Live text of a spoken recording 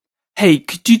Hey,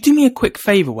 could you do me a quick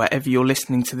favour wherever you're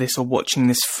listening to this or watching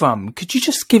this from? Could you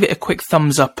just give it a quick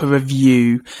thumbs up, a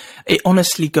review? It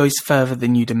honestly goes further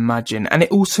than you'd imagine. And it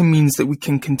also means that we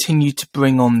can continue to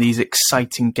bring on these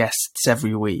exciting guests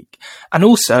every week. And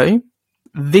also,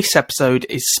 this episode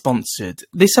is sponsored.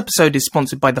 This episode is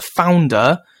sponsored by the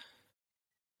founder,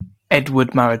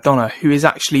 Edward Maradona, who is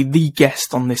actually the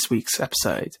guest on this week's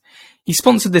episode. He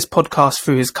sponsored this podcast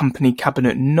through his company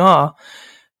Cabinet Noir,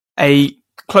 a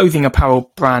clothing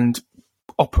apparel brand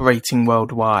operating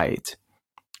worldwide.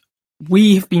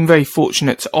 We have been very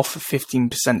fortunate to offer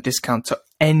 15% discount to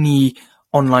any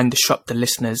Online Disruptor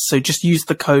listeners. So just use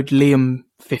the code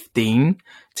Liam15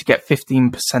 to get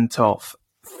 15% off.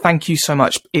 Thank you so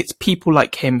much. It's people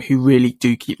like him who really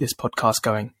do keep this podcast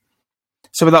going.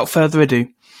 So without further ado,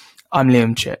 I'm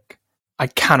Liam Chick. I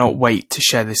cannot wait to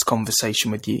share this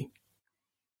conversation with you.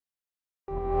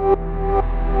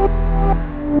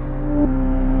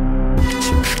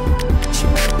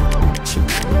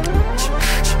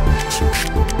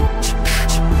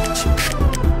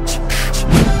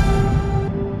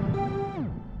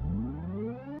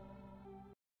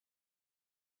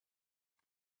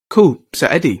 Cool. So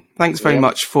Eddie, thanks very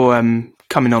much for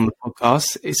coming on the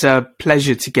podcast. It's a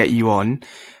pleasure to get you on.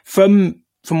 From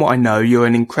what I know, you're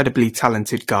an incredibly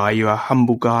talented guy. You're a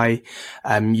humble guy.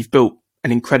 You've built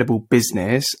an incredible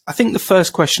business. I think the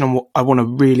first question I want to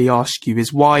really ask you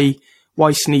is why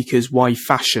sneakers? Why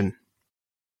fashion?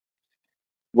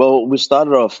 Well, I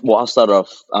started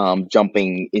off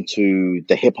jumping into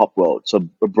the hip hop world. So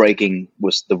breaking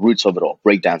was the roots of it all.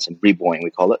 Breakdancing, b-boying,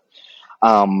 we call it.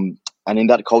 And in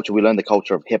that culture, we learn the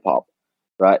culture of hip hop,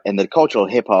 right? And the culture of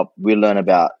hip hop, we learn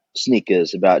about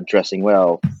sneakers, about dressing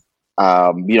well.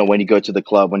 When you go to the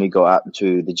club, when you go out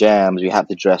to the jams, you have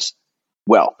to dress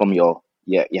well, from your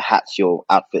hats, your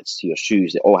outfits, to your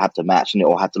shoes. They all have to match and they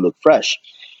all have to look fresh.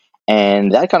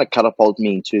 And that kind of catapulted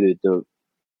me into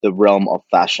the realm of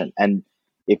fashion. And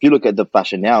if you look at the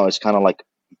fashion now, it's kind of like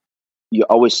you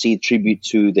always see tribute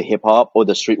to the hip hop or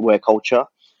the streetwear culture.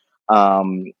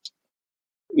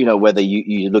 Whether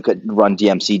you look at Run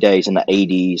DMC days in the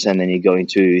 80s and then you go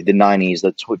into the 90s,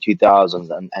 the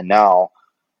 2000s, and now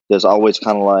there's always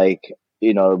kind of like,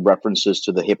 references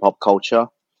to the hip hop culture.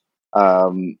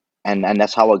 And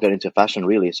that's how I got into fashion,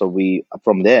 really. So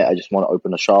from there, I just want to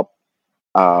open a shop.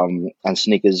 And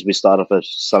sneakers, we started off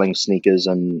selling sneakers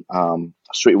and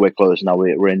streetwear clothes. Now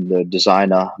we're in the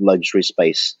designer luxury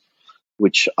space,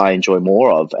 which I enjoy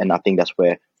more of. And I think that's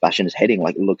where fashion is heading.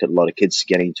 Like, look at a lot of kids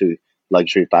getting into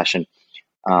luxury fashion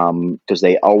because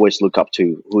they always look up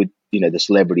to the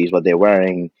celebrities, what they're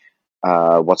wearing,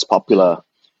 what's popular,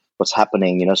 what's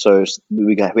happening. So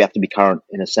we have to be current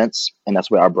in a sense, and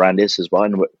that's where our brand is as well,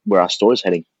 and where our store is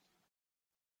heading.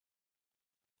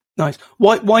 Nice.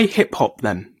 Why hip hop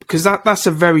then? Because that's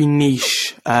a very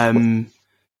niche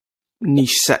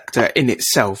sector in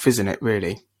itself, isn't it?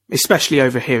 Really, especially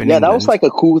over here in England. That was like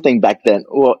a cool thing back then.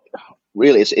 Well,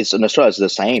 really, it's in Australia, it's the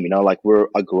same. I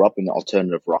grew up in the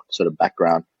alternative rock sort of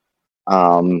background.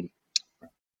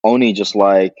 Only just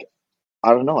like,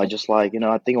 I don't know. I just like,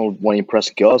 I think I want to impress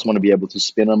girls. Want to be able to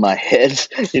spin on my head.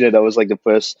 That was like the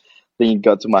first thing that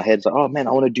got to my head. It's like, oh man,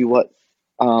 I want to do what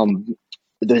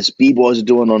those b-boys are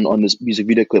doing on this music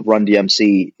video clip, Run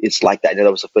DMC. It's like that.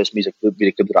 That was the first music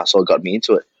video clip that I saw, got me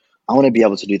into it. I want to be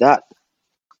able to do that.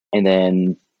 And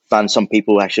then found some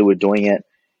people who actually were doing it.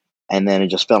 And then I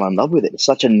just fell in love with it. It's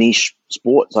such a niche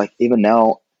sport. It's like, even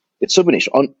now, it's super niche.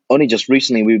 Only just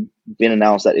recently, we've been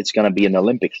announced that it's going to be in the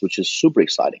Olympics, which is super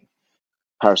exciting.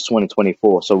 Paris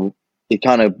 2024. So it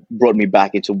kind of brought me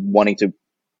back into wanting to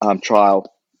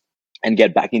trial and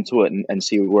get back into it and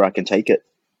see where I can take it.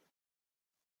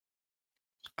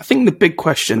 I think the big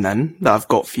question then that I've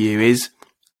got for you is,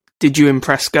 did you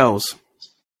impress girls?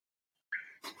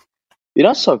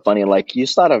 It's so funny. Like, you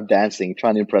start off dancing,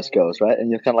 trying to impress girls, right? And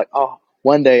you're kind of like, oh,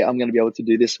 one day I'm going to be able to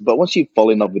do this. But once you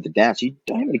fall in love with the dance, you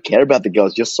don't even care about the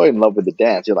girls. You're so in love with the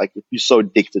dance. You're so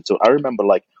addicted to it. I remember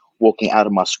like walking out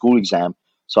of my school exam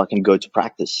so I can go to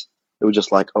practice. It was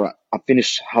just like, all right, I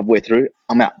finished halfway through.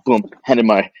 I'm out. Boom. Handed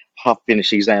my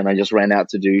half-finished exam. I just ran out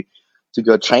to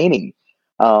go training.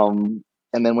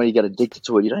 And then when you get addicted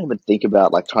to it, you don't even think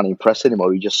about like trying to impress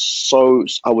anymore.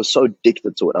 I was so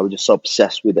addicted to it. I was just so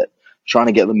obsessed with it. Trying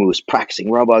to get the moves, practicing.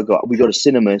 Wherever I go, we go to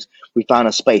cinemas, we found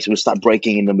a space, we start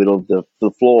breaking in the middle of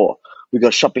the floor. We go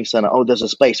to shopping center, oh, there's a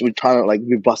space. We're trying to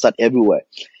we bust that everywhere.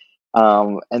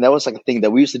 And that was like a thing that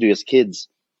we used to do as kids.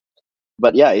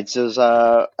 But yeah, it's just,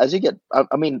 as you get,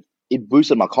 I mean, it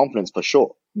boosted my confidence for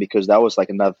sure, because that was like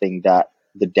another thing that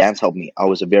the dance helped me. I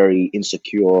was a very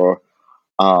insecure,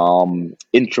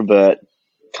 introvert,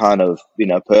 kind of,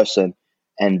 person.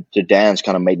 And the dance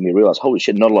kind of made me realize, holy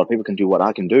shit, not a lot of people can do what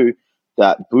I can do.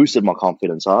 That boosted my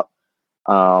confidence up.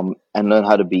 And learn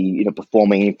how to be,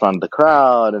 performing in front of the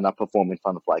crowd, and I perform in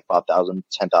front of like 5,000,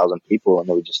 10,000 people. And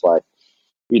they were just like,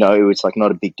 it was like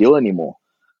not a big deal anymore.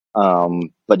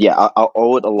 But yeah, I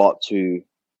owe it a lot to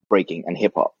breaking and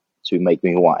hip hop to make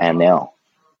me who I am now.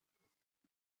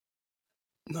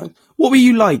 What were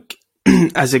you like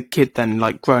as a kid then,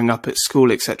 like growing up at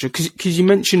school, etc.? Because you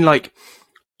mentioned like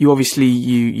you obviously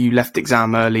you left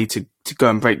exam early to go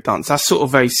and break dance. That's sort of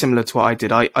very similar to what I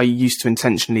did. I used to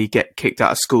intentionally get kicked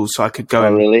out of school so I could go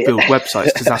and really? build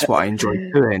websites because that's what I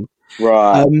enjoyed doing.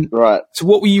 Right, right. So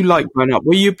what were you like growing up?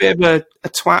 Were you a bit of a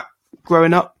twat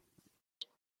growing up?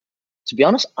 To be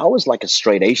honest, I was like a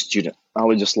straight A student. I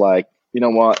was just like, you know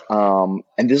what?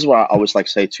 And this is what I always like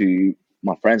say to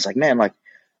my friends, like, man, like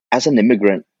as an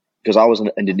immigrant, because I was an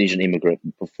Indonesian immigrant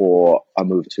before I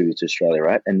moved to Australia,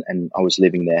 right? And I was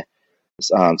living there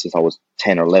since I was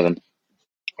 10 or 11.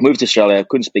 I moved to Australia, I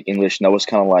couldn't speak English, and I was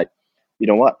kind of like, you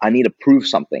know what? I need to prove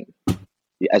something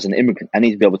as an immigrant. I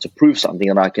need to be able to prove something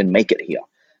and I can make it here.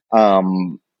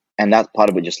 And that's part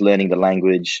of it, just learning the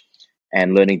language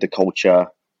and learning the culture,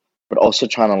 but also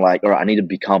trying to like, all right, I need to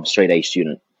become a straight A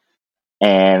student.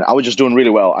 And I was just doing really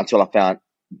well until I found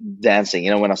dancing.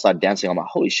 When I started dancing, I'm like,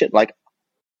 holy shit, like,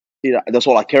 that's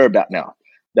all I care about now.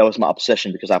 That was my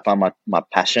obsession because I found my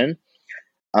passion.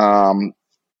 And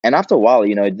after a while,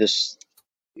 this,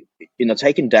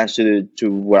 taking dance to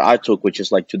where I took, which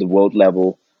is like to the world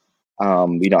level. I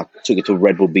took it to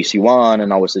Red Bull BC1,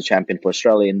 and I was the champion for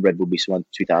Australia in Red Bull BC1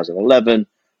 2011.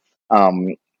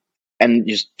 And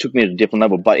just took me to a different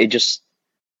level. But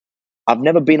I've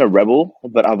never been a rebel,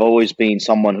 but I've always been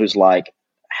someone who's like,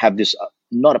 have this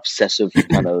not obsessive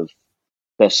kind of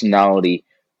personality,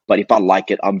 but if I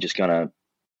like it, I'm just gonna,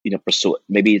 pursue it.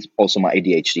 Maybe it's also my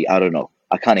ADHD. I don't know.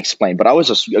 I can't explain, but I was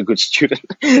just a good student.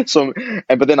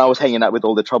 But then I was hanging out with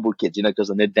all the troubled kids, because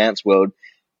in the dance world,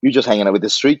 you're just hanging out with the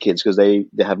street kids because they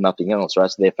have nothing else, right?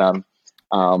 So they found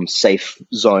safe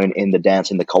zone in the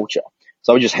dance and the culture.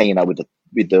 So I was just hanging out with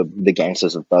the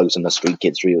gangsters and thugs and the street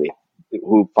kids, really,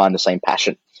 who find the same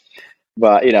passion.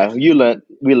 But we learn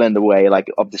the way like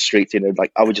of the streets.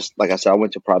 Like I would just, like I said, I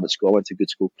went to private school, I went to good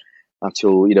school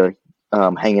until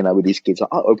hanging out with these kids. I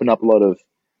opened up a lot of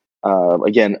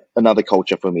again, another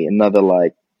culture for me, another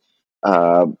like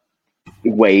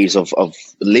ways of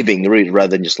living, really,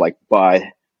 rather than just like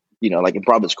like in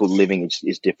private school, living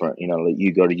is different. Like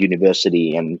you go to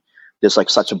university and there's like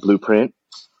such a blueprint.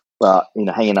 But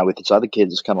hanging out with these other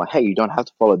kids is kind of like, hey, you don't have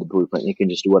to follow the blueprint. You can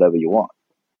just do whatever you want.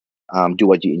 Do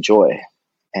what you enjoy,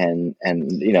 and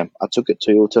I took it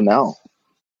till now.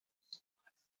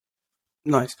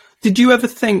 Nice. Did you ever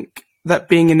think that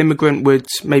being an immigrant would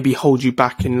maybe hold you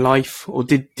back in life, or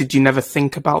did you never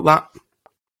think about that?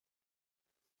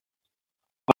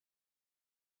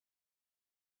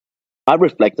 I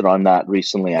reflected on that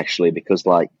recently, actually, because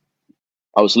like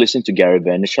I was listening to Gary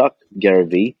Vaynerchuk, Gary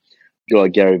V.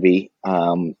 Gary V.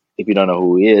 If you don't know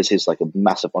who he is, he's like a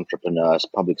massive entrepreneur,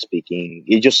 public speaking.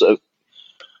 He's just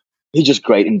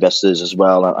great investors as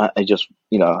well. And I just,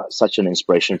 such an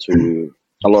inspiration to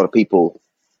a lot of people.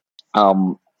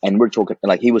 And we're talking,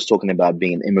 like he was talking about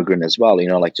being an immigrant as well,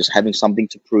 like just having something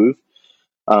to prove.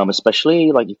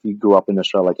 Especially like if you grew up in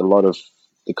Australia, like a lot of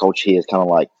the culture here is kind of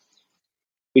like,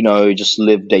 just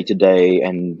live day to day,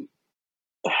 and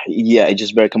yeah, it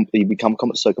just you become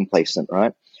so complacent,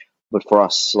 right? But for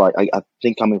us, like I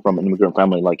think coming from an immigrant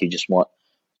family, like you just want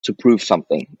to prove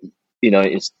something.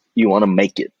 It's you want to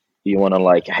make it. You want to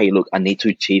like, hey, look, I need to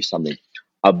achieve something.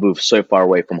 I've moved so far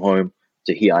away from home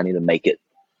to here. I need to make it.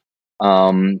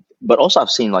 But also I've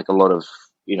seen like a lot of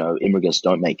immigrants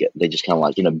don't make it. They just kind of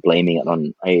like blaming it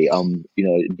on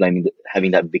blaming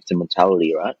having that victim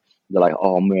mentality, right? They're like,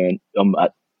 oh man, I'm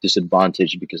at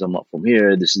disadvantage because I'm not from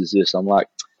here. This is this. I'm like,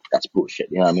 that's bullshit.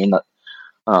 You know what I mean?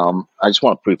 I just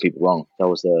want to prove people wrong. That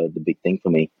was the big thing for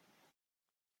me.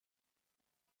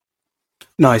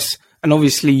 Nice. And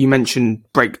obviously you mentioned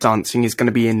breakdancing is going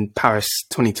to be in Paris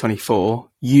 2024.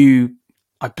 You,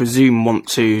 I presume, want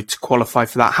to qualify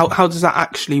for that. How does that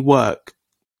actually work?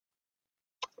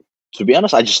 To be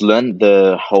honest, I just learned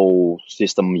the whole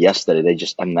system yesterday. They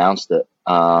just announced it.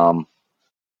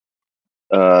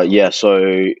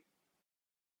 So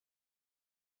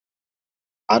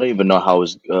I don't even know how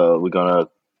we're gonna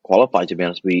qualify. To be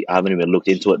honest, I haven't even looked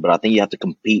into it, but I think you have to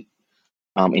compete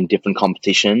in different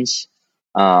competitions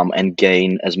and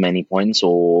gain as many points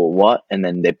or what, and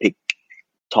then they pick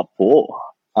top 4.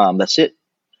 That's it.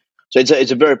 So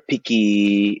it's a very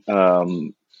picky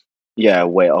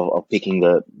way of picking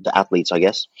the athletes, I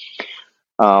guess.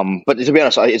 But to be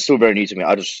honest, it's still very new to me.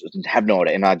 I just have no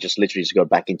idea, and I just literally just got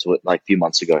back into it like a few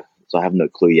months ago, so I have no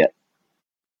clue yet.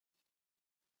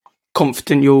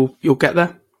 Confident you'll get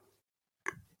there?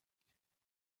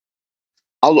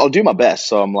 I'll do my best.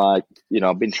 So I'm like,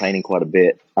 I've been training quite a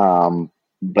bit.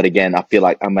 But again, I feel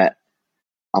like I'm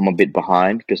a bit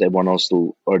behind because everyone else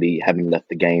still already haven't left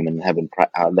the game and haven't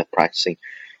left practicing.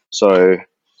 So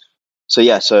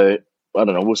yeah. So I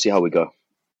don't know. We'll see how we go.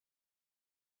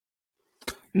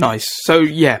 Nice. So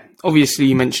yeah, obviously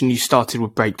you mentioned you started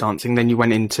with breakdancing, then you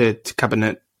went into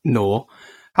cabinet Nor.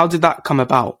 How did that come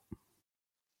about?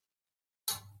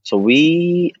 So I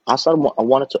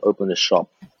wanted to open a shop.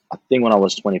 I think when I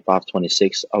was 25,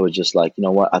 26, I was just like, you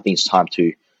know what? I think it's time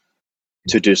to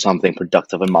do something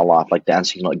productive in my life. Like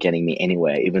dancing's not getting me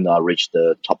anywhere, even though I reached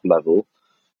the top level.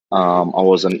 I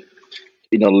wasn't,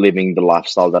 living the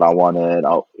lifestyle that I wanted.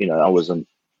 I wasn't,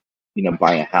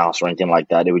 buying a house or anything like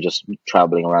that. It was just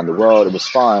traveling around the world. It was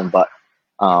fine, but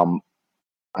um,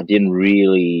 I didn't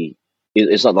really.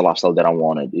 It's not the lifestyle that I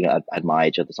wanted, at my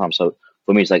age at the time. So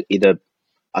for me, it's like either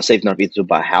I saved enough either to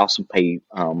buy a house and pay,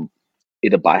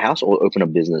 either buy a house or open a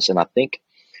business. And I think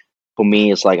for me,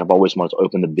 it's like I've always wanted to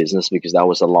open the business because that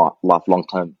was a lifelong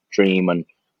time dream. And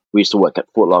we used to work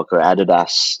at Foot Locker,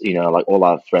 Adidas. Like all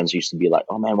our friends used to be like,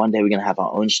 "Oh man, one day we're gonna have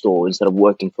our own store instead of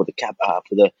working for the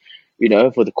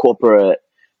for the corporate."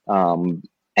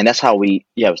 And that's how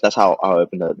that's how I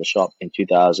opened the shop in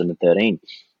 2013.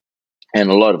 And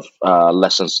a lot of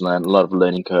lessons learned, a lot of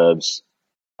learning curves.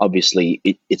 Obviously,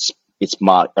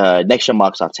 next year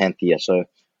marks our 10th year, so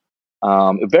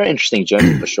a very interesting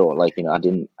journey for sure. Like, I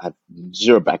didn't have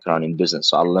zero background in business,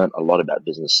 so I learned a lot about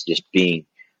business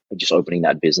just opening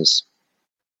that business.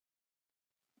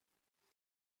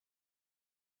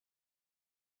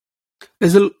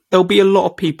 There'll be a lot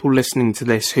of people listening to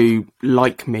this who,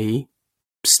 like me,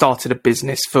 started a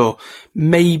business for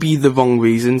maybe the wrong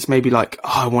reasons. Maybe like,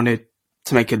 I wanted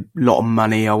to make a lot of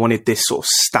money. I wanted this sort of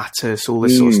status, all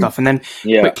this sort of stuff. And then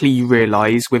Yeah. quickly you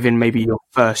realise within maybe your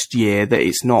first year that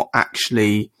it's not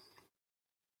actually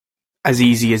as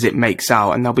easy as it makes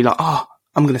out. And they'll be like,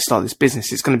 I'm going to start this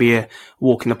business. It's going to be a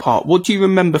walk in the park. What do you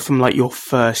remember from like your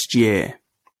first year?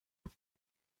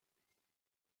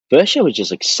 First year was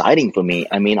just exciting for me.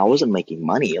 I mean, I wasn't making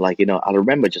money. Like, I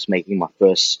remember just making my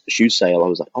first shoe sale. I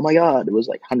was like, oh my God, it was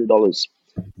like $100.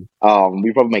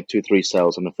 We probably make 2, 3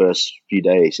 sales in the first few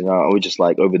days. I was just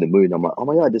like over the moon. I'm like, oh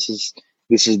my God, this is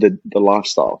the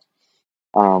lifestyle.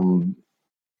 Um,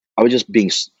 I was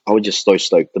just so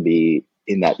stoked to be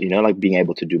in that, like being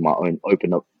able to do my own,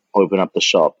 open up the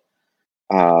shop,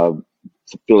 uh,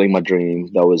 fulfilling my dream.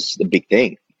 That was the big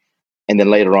thing. And then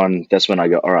later on, that's when I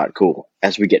go, all right, cool.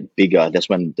 As we get bigger, that's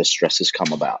when the stresses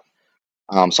come about.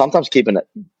 Sometimes keeping it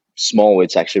small,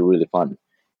 it's actually really fun.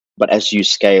 But as you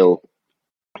scale,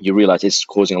 you realize it's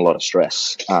causing a lot of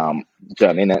stress. Do you know what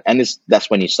I mean? And that's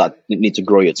when you need to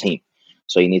grow your team.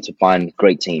 So you need to find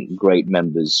great team, great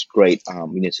members, you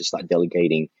need to start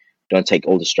delegating. Don't take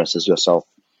all the stresses yourself.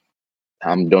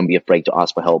 Don't be afraid to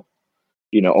ask for help.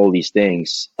 All these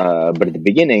things. But at the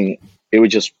beginning, it was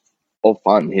just all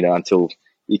fun, until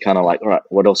you kind of like, all right,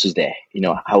 what else is there?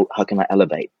 How can I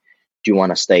elevate? Do you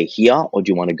want to stay here or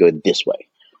do you want to go this way?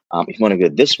 If you want to go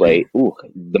this way,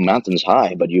 the mountain's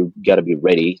high, but you got to be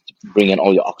ready to bring in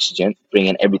all your oxygen, bring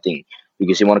in everything,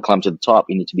 because you want to climb to the top.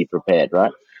 You need to be prepared,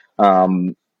 right?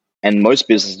 And most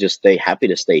businesses just stay happy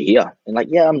to stay here and like,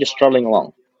 yeah, I'm just traveling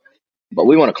along, but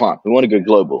we want to climb. We want to go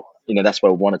global. That's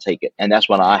where we want to take it, and that's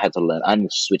when I had to learn. I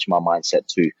need to switch my mindset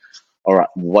to, all right,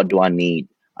 what do I need?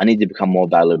 I need to become more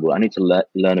valuable. I need to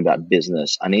learn about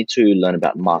business. I need to learn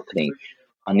about marketing.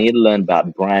 I need to learn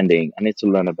about branding. I need to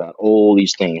learn about all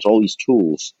these things, all these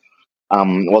tools.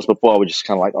 Whilst before I was just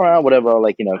kind of like, all right, whatever,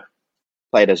 like,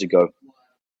 play it as you go.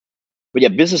 But yeah,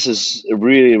 business is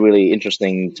really, really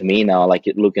interesting to me now. Like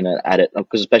looking at it,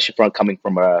 because especially from coming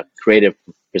from a creative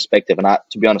perspective, and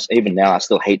to be honest, even now I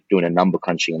still hate doing a number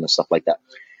crunching and stuff like that.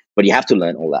 But you have to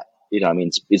learn all that. What I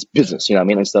mean? It's business. I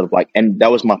mean? Instead of like, and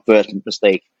that was my first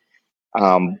mistake.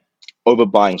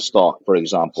 Overbuying stock, for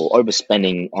example,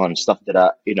 overspending on stuff that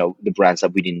are, the brands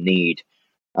that we didn't need.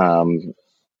 Um,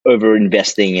 Over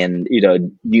investing in,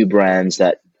 new brands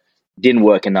that didn't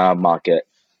work in our market.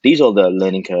 These are the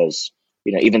learning curves.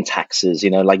 Even taxes.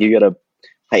 Like you got to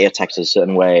pay your taxes a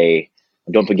certain way.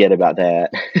 Don't forget about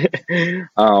that.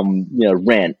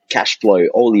 Rent, cash flow,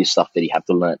 all these stuff that you have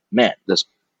to learn. Man, there's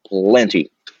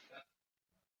plenty.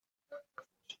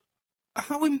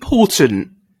 How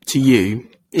important to you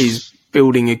is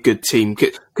building a good team?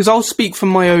 Because I'll speak from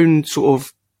my own sort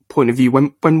of point of view.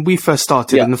 When we first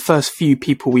started, Yeah. and the first few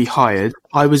people we hired,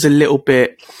 I was a little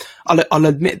bit. I'll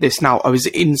admit this now. I was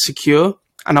insecure,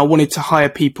 and I wanted to hire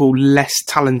people less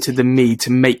talented than me to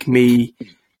make me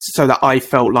so that I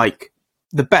felt like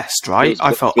the best. Right?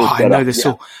 I felt, feels I know better. this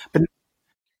Yeah. all, but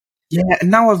yeah.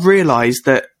 And now I've realised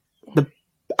that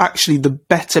the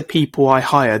better people I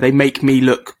hire, they make me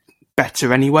look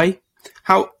better anyway.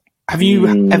 How have you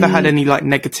ever had any like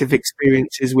negative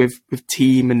experiences with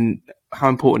team, and how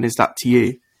important is that to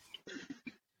you?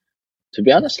 To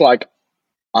be honest, like,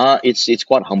 it's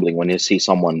quite humbling when you see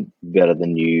someone better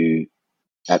than you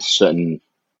at certain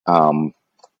um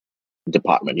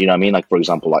department. You know what I mean? Like, for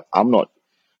example, like, I'm not,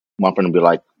 my friend will be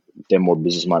like, they're more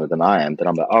business minded than I am. Then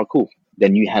I'm like, oh, cool.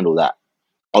 Then you handle that.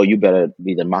 Oh, you better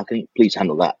be the marketing. Please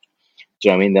handle that. Do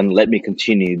you know what I mean? Then let me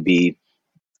continue to be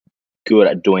good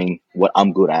at doing what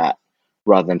I'm good at,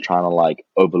 rather than trying to like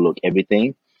overlook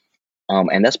everything.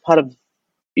 And that's part of,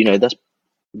 that's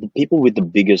the people with the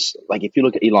biggest. Like, if you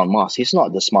look at Elon Musk, he's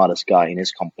not the smartest guy in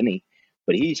his company,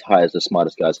 but he hires the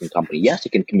smartest guys in the company. Yes, he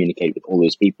can communicate with all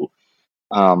those people.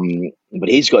 But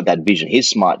he's got that vision. He's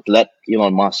smart. Let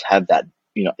Elon Musk have that,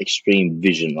 extreme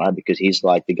vision, right? Because he's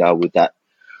like the guy with that,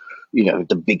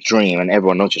 the big dream, and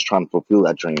everyone else just trying to fulfill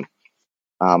that dream.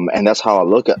 And that's how I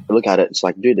look at it. It's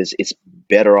like, dude, it's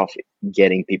better off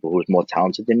getting people who are more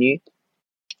talented than you.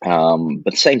 But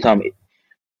at the same time,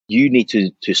 you need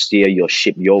to steer your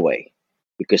ship your way,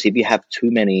 because if you have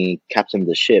too many captains of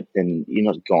the ship, then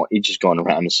you're just going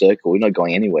around in a circle. You're not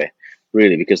going anywhere,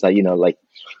 really, because like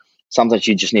sometimes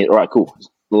you just need, all right, cool.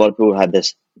 A lot of people have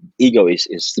this ego is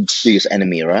the biggest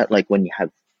enemy, right? Like, when you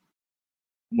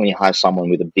hire someone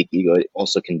with a big ego, it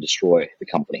also can destroy the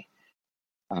company,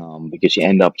 because you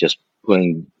end up just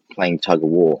playing tug of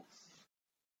war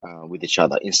with each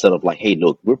other, instead of like, hey,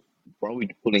 look, we're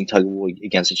probably pulling tug of war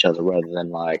against each other, rather than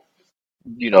like,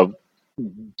 you know,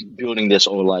 building this,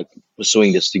 or like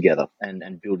pursuing this together,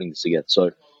 and building this together.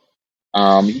 So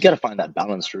you got to find that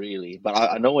balance, really. But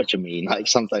I know what you mean. Like,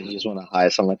 sometimes you just want to hire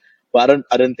someone, but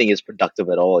I don't think it's productive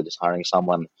at all. Just hiring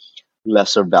someone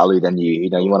lesser value than you.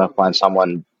 You want to find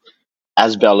someone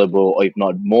as valuable, or if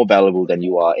not more valuable than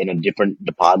you are, in a different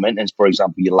department. And for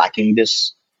example, you're lacking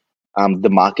this, the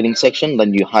marketing section,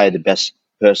 then you hire the best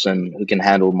person who can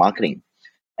handle marketing,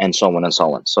 and so on and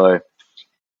so on. So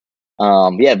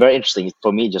yeah, very interesting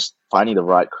for me. Just finding the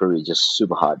right crew is just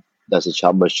super hard. That's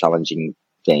the most challenging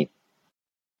thing.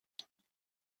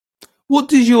 What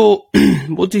does your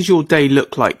what does your day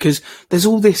look like? Because there's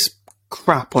all this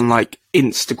crap on like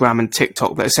Instagram and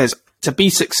TikTok that says to be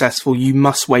successful you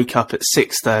must wake up at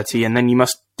 6:30 and then you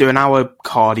must do an hour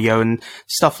cardio and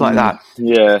stuff like that.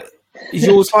 Yeah. Is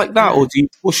yours like that, or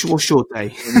what's your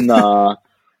day? Nah.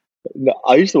 No,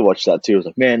 I used to watch that too. I was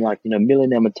like, man, like,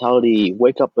 millionaire mentality,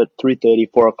 wake up at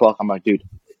 3:30, 4 o'clock. I'm like, dude,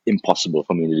 impossible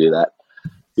for me to do that.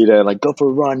 Like, go for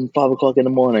a run 5 o'clock in the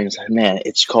morning. It's like, man,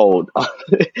 it's cold.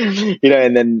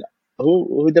 And then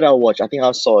who did I watch? I think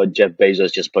I saw Jeff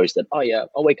Bezos just posted, oh yeah,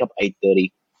 I'll wake up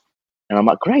 8:30. And I'm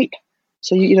like, great.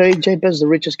 So, Jeff Bezos, the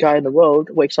richest guy in the world,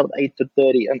 wakes up at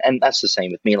 8:30. And that's the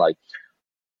same with me. Like,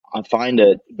 I find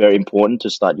it very important to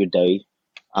start your day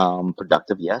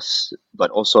productive, yes, but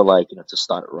also, like, to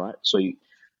start it right. So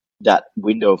that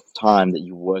window of time that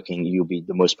you're working, you'll be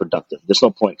the most productive. There's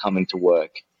no point coming to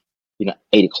work,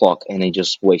 8 o'clock, and then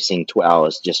just wasting 2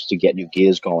 hours just to get your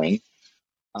gears going.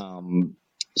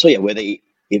 So yeah,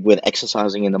 whether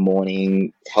exercising in the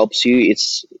morning helps you,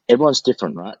 everyone's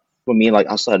different, right? For me, like,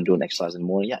 I started doing exercise in the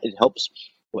morning. Yeah, it helps.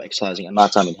 Or exercising at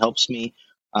night time, it helps me.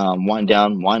 Wind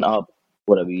down, wind up,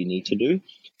 whatever you need to do.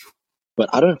 But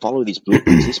I don't follow these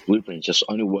blueprints. This blueprint just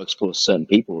only works for certain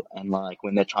people. And like,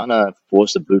 when they're trying to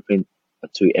force the blueprint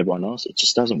to everyone else, it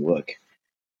just doesn't work.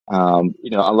 I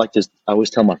like this. I always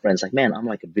tell my friends, like, man, I'm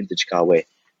like a vintage car where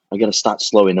I got to start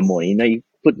slow in the morning. You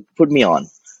put me on,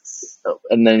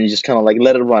 and then you just kind of like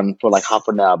let it run for like half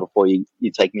an hour before you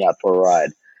take me out for a ride.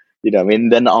 I mean,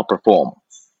 then I'll perform.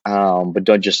 But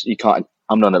you can't.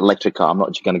 I'm not an electric car. I'm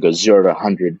not just going to go 0 to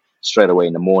 100 straight away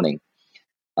in the morning.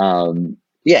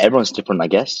 Yeah, everyone's different, I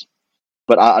guess.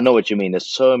 But I know what you mean.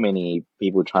 There's so many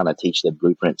people trying to teach their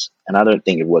blueprints, and I don't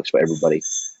think it works for everybody.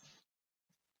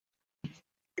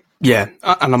 Yeah,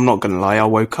 and I'm not going to lie, I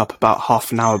woke up about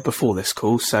half an hour before this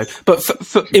call. So, but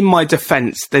for in my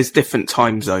defence, there's different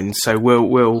time zones, so we'll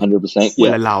 100%,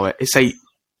 we'll allow it. It's 8.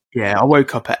 Yeah, I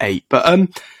woke up at 8. But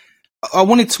I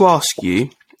wanted to ask you.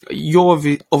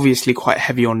 You're obviously quite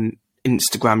heavy on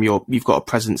Instagram. You've got a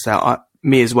presence there.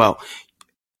 Me as well.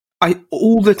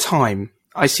 All the time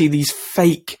I see these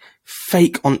fake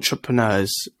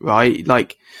entrepreneurs, right?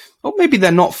 Like, or maybe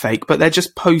they're not fake, but they're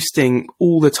just posting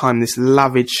all the time this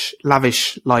lavish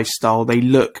lifestyle. They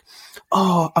look,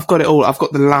 oh, I've got it all. I've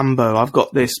got the Lambo, I've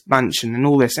got this mansion and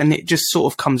all this, and it just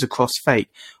sort of comes across fake.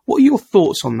 What are your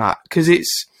thoughts on that? Because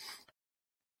it's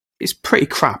pretty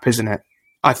crap, isn't it?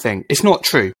 I think it's not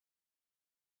true.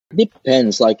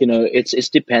 Depends, it's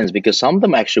depends because some of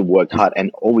them actually work hard,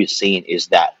 and all we've seen is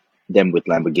that them with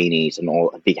Lamborghinis and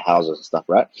all big houses and stuff,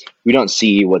 right? We don't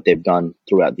see what they've done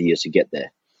throughout the years to get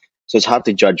there. So it's hard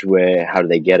to judge how do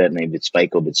they get it and if it's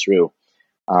fake or if it's real.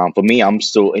 For me, I'm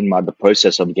still in the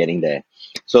process of getting there.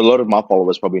 So a lot of my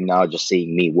followers probably now just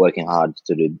seeing me working hard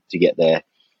to get there.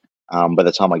 By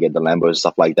the time I get the Lambo and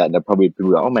stuff like that, they're probably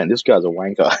people like, oh man, this guy's a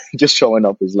wanker, just showing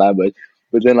off his Lambo.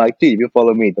 But then like, dude, if you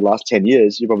follow me the last 10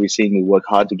 years, you've probably seen me work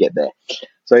hard to get there.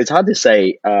 So it's hard to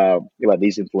say about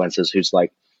these influencers who's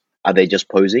like, are they just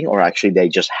posing or actually they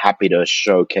just happy to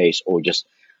showcase or just,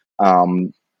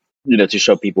 to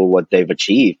show people what they've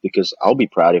achieved? Because I'll be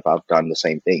proud if I've done the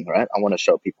same thing, right? I want to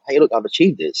show people, hey, look, I've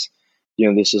achieved this.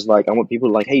 This is like, I want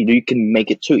people like, hey, you can make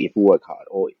it too if you work hard,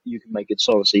 or you can make it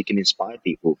so you can inspire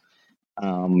people.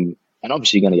 And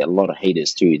obviously you're going to get a lot of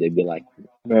haters too. They'd be like,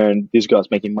 man, this guy's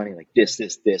making money like this.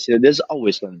 There's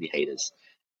always going to be haters.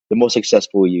 The more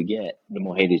successful you get, the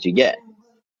more haters you get.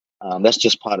 That's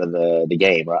just part of the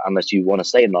game, right? Unless you want to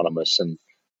stay anonymous, and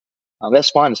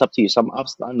that's fine. It's up to you. I've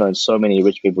known so many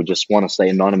rich people just want to stay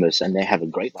anonymous, and they have a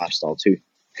great lifestyle too.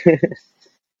 To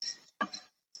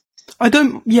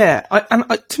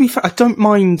be fair, I don't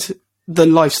mind the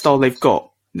lifestyle they've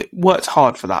got. They worked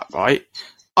hard for that, right?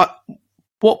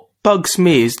 What bugs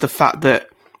me is the fact that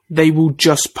they will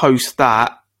just post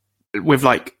that with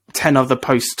like 10 other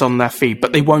posts on their feed,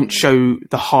 but they won't show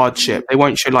the hardship. They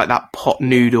won't show like that pot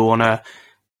noodle on a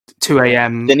 2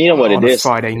 a.m. Then you know what on it a is.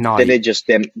 Friday night.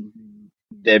 Then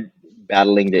they're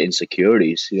battling their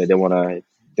insecurities. They want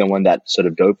that sort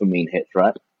of dopamine hit,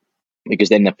 right? Because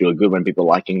then they feel good when people are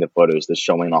liking the photos, they're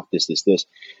showing off this,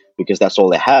 because that's all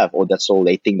they have, or that's all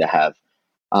they think they have.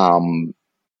 And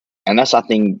that's, I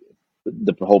think,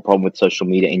 the whole problem with social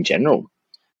media in general.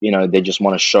 They just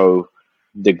want to show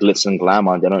the glitz and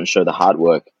glamour. They don't show the hard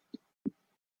work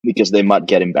because they might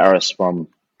get embarrassed from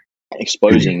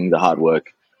exposing the hard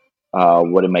work,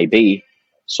 what it may be.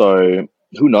 So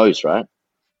who knows, right?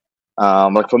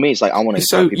 Like for me, it's like I want to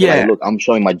tell people, like, look, I'm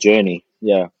showing my journey.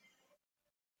 Yeah.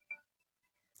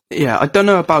 Yeah, I don't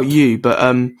know about you, but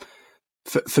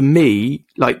for me,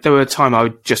 like there were a time I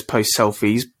would just post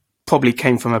selfies. Probably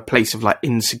came from a place of like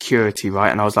insecurity,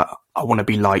 right? And I was like, I want to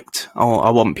be liked. I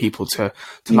want people to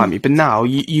like me. But now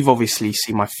you've obviously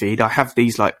seen my feed. I have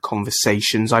these like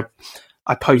conversations. I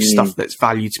post stuff that's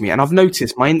value to me, and I've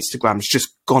noticed my Instagram's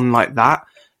just gone like that.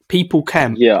 People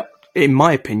care, in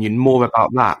my opinion, more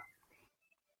about that.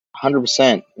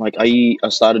 100%. Like I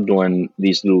started doing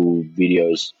these little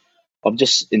videos of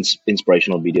just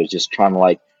inspirational videos, just trying to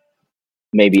like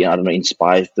maybe, I don't know,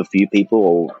 inspire the few people,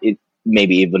 or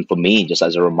maybe even for me, just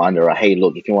as a reminder, hey,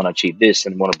 look, if you want to achieve this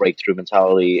and want to break through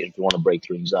mentality, if you want to break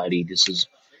through anxiety, this is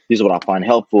what I find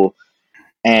helpful.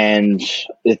 And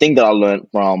the thing that I learned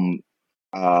from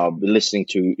listening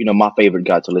to, my favorite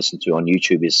guy to listen to on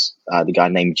YouTube is the guy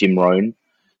named Jim Rohn.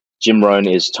 Jim Rohn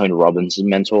is Tony Robbins'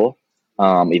 mentor.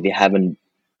 If you haven't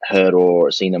heard or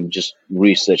seen him, just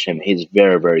research him. He's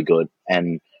very, very good.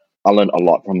 And I learned a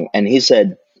lot from him. And he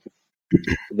said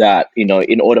that,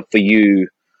 in order for you,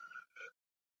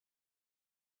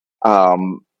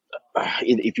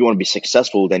 if you want to be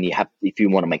successful, then if you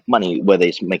want to make money, whether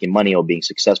it's making money or being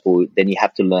successful, then you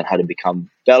have to learn how to become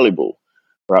valuable,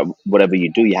 right? Whatever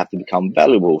you do, you have to become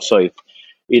valuable. So,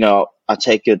 I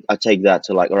take that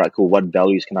to like, all right, cool. What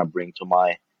values can I bring to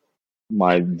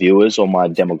my viewers or my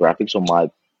demographics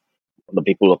or the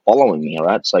people who are following me,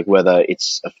 right? It's like whether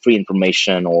it's a free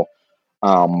information or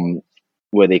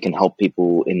where they can help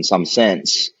people in some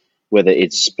sense, whether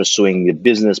it's pursuing a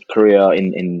business career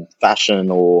in fashion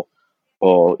or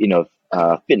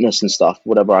fitness and stuff,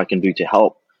 whatever I can do to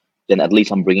help, then at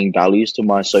least I'm bringing values to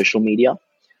my social media,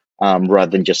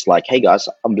 rather than just like, hey guys,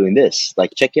 I'm doing this,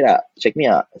 like, check it out, check me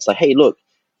out. It's like, hey, look,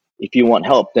 if you want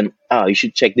help, then you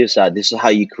should check this out. This is how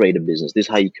you create a business. This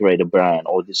is how you create a brand,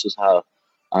 or this is how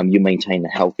you maintain a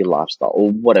healthy lifestyle,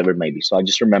 or whatever it may be. So I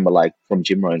just remember, like, from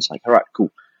Jim Rohn, it's like, all right,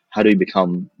 cool. How do you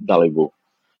become valuable?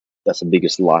 That's the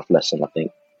biggest life lesson, I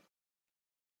think.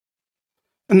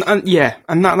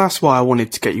 And that's why I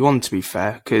wanted to get you on, to be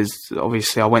fair, because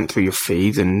obviously I went through your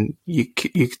feed and you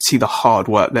could see the hard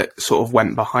work that sort of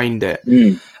went behind it.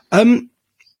 I'm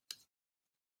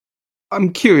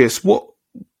curious, what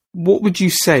would you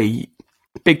say,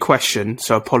 big question,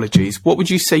 so apologies, what would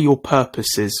you say your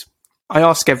purpose is? I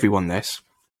ask everyone this.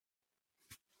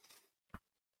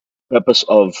 Purpose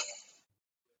of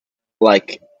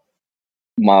like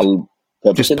my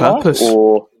purpose Just in life, purpose.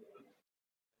 or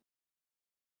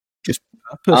Just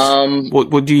purpose. um,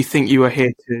 What do you think you are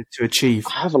here to achieve?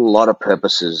 I have a lot of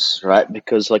purposes, right?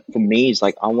 Because like for me, it's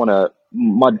like I want to.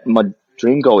 My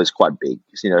dream goal is quite big,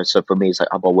 you know. So for me, it's like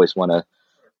I've always want to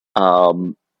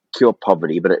cure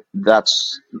poverty, but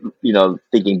that's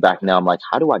thinking back now, I'm like,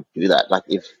 how do I do that? Like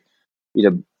if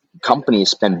companies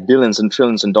spend billions and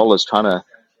trillions of dollars trying to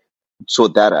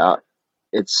sort that out,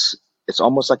 it's it's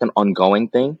almost like an ongoing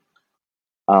thing.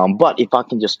 But if I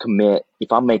can just commit,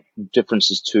 if I make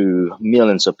differences to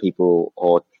millions of people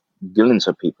or billions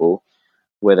of people,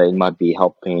 whether it might be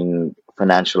helping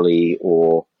financially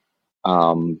or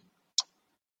um,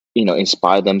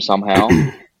 inspire them somehow,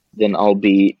 then it'll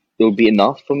be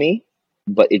enough for me.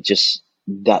 But it just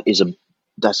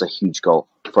that's a huge goal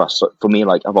for us. So for me,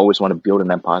 like I've always wanted to build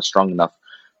an empire strong enough,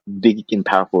 big and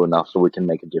powerful enough, so we can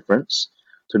make a difference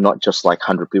to not just like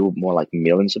 100 people, more like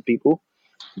millions of people.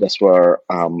 That's where,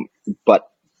 but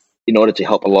in order to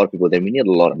help a lot of people, then we need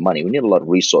a lot of money. We need a lot of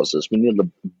resources. We need a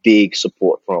big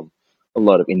support from a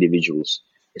lot of individuals.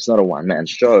 It's not a one man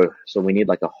show, so we need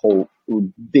like a whole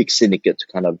big syndicate to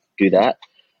kind of do that.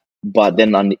 But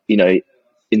then, in,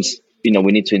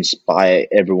 we need to inspire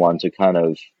everyone to kind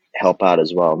of help out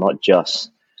as well. Not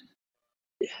just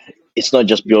it's not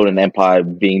just building an empire,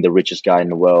 being the richest guy in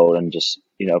the world, and just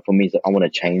for me, I want to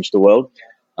change the world.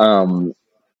 Um,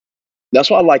 That's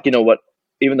why I like, what,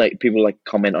 even though people like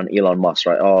comment on Elon Musk,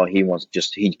 right? Oh,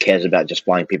 he cares about just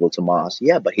flying people to Mars.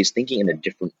 Yeah, but he's thinking in a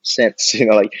different sense,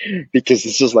 like, because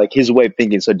it's just like his way of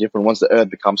thinking is so different. Once the Earth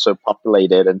becomes so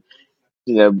populated, and,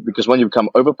 because when you become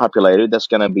overpopulated, that's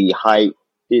going to be high,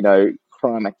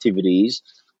 crime activities.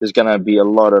 There's going to be a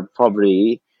lot of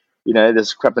poverty, the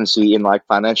discrepancy in like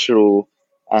financial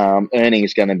earning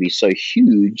is going to be so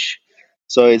huge.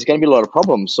 So it's going to be a lot of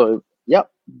problems. So, yeah,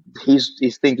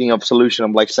 he's thinking of solution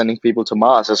of like sending people to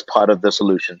Mars as part of the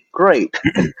solution. Great.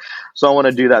 So I want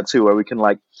to do that too, where we can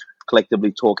like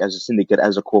collectively talk as a syndicate,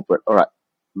 as a corporate. All right,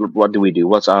 what do we do?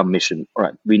 What's our mission? All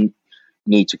right, we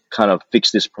need to kind of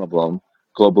fix this problem,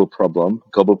 global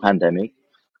pandemic,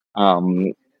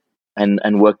 um,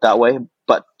 and work that way.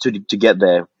 But to get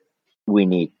there, we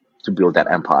need to build that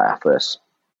empire first.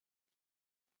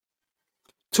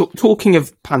 Talking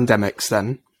of pandemics,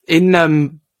 then in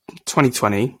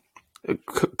 2020,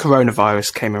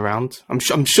 coronavirus came around. I'm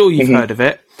sure you've heard of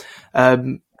it.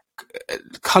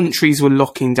 Countries were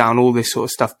locking down, all this sort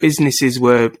of stuff. Businesses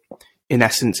were, in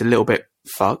essence, a little bit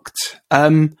fucked.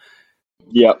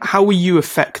 Yeah. How were you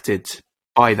affected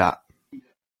by that?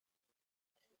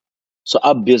 So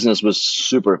our business was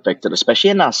super affected,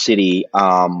 especially in our city.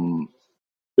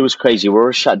 It was crazy. We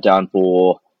were shut down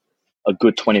for a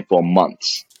good 24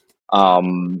 months.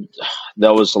 That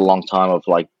was a long time of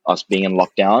like us being in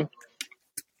lockdown.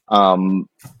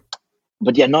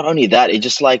 But yeah, not only that, it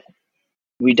just like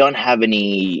we don't have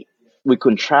we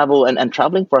couldn't travel, and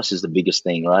traveling for us is the biggest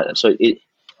thing, right? So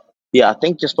I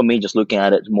think just for me, just looking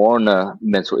at it more on a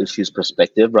mental issues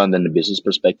perspective rather than the business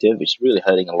perspective, it's really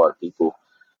hurting a lot of people.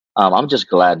 I'm just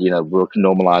glad, we're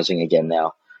normalizing again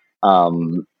now.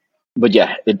 But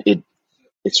yeah, it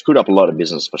screwed up a lot of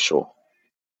business for sure.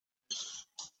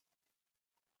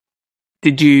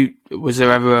 Was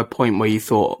there ever a point where you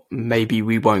thought maybe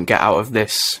we won't get out of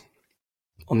this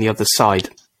on the other side?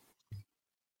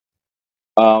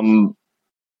 No,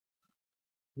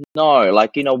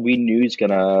 like, we knew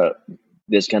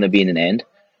there's gonna be an end.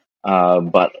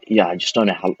 But yeah, I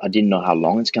didn't know how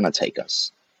long it's gonna take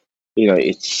us.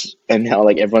 And how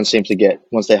like everyone seems to get,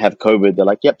 once they have COVID, they're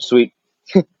like, yep, sweet,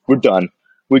 we're done,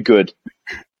 we're good.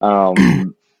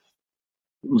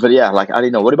 But yeah, like, I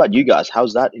didn't know. What about you guys?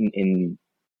 How's that in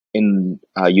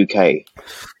UK?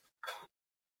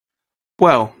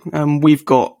 Well, we've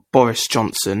got Boris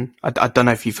Johnson. I don't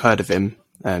know if you've heard of him.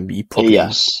 You probably...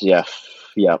 Yes, yeah.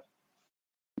 Yeah.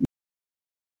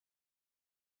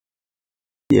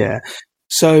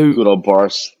 So good old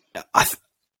Boris.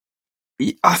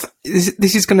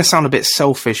 This is going to sound a bit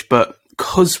selfish, but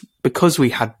because we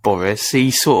had Boris,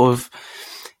 he sort of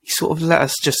let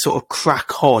us just sort of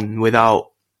crack on without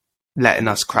letting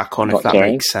us crack on, if that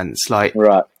makes sense. Like,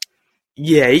 right.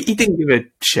 Yeah, he didn't give a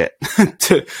shit,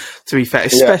 to be fair,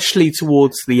 especially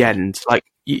towards the end. Like,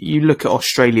 you look at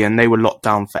Australia and they were locked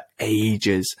down for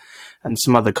ages, and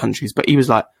some other countries, but he was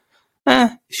like,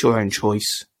 it's your own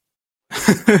choice.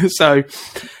 So,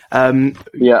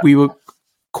 we were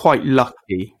quite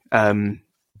lucky.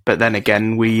 But then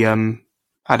again, we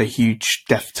had a huge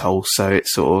death toll, so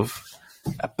it's sort of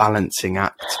a balancing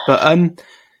act. But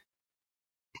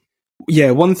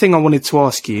one thing I wanted to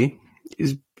ask you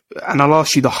is, and I'll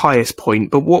ask you the highest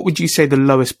point, but what would you say the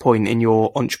lowest point in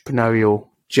your entrepreneurial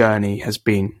journey has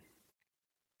been?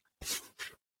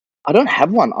 I don't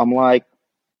have one.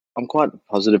 I'm quite a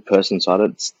positive person, so I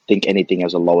don't think anything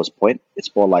has a lowest point.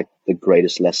 It's more like the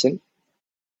greatest lesson.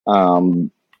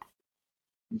 Um,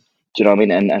 do you know what I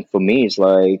mean? And for me, it's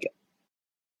like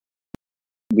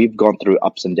we've gone through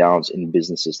ups and downs in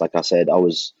businesses. Like I said, I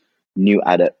was new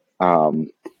at it.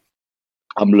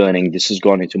 I'm learning. This has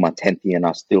gone into my 10th year, and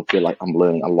I still feel like I'm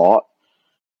learning a lot.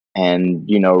 And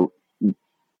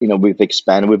we've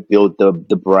expanded, we've built the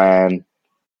brand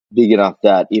big enough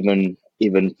that even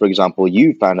for example,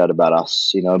 you found out about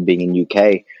us, being in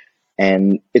UK.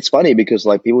 And it's funny because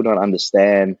like people don't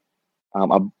understand.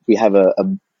 We have a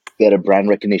better brand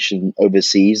recognition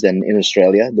overseas than in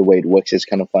Australia. The way it works is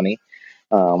kind of funny.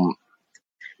 Um,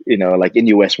 like in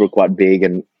US, we're quite big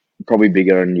and probably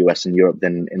bigger in US and Europe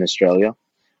than in Australia.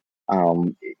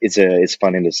 It's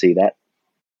funny to see that,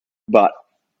 but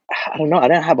I don't know. I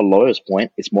don't have a lowest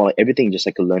point. It's more like everything, just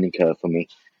like a learning curve for me.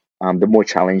 The more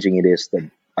challenging it is,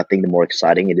 I think the more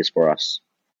exciting it is for us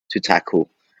to tackle.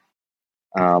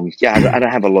 Yeah, I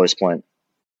don't have a lowest point.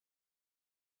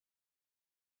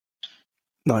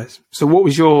 Nice. So what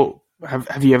was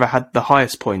have you ever had the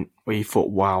highest point where you thought,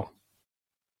 wow?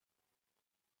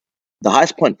 The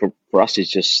highest point for us is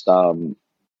just I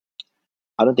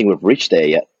don't think we've reached there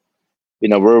yet.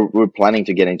 We're planning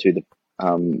to get into the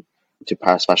to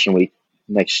Paris Fashion Week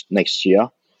next year,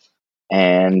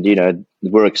 and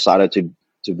we're excited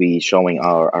to be showing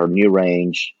our new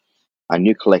range, our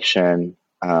new collection,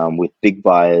 with big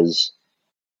buyers.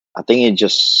 I think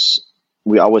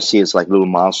we always see it as like a little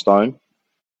milestone.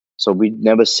 So we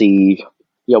never see,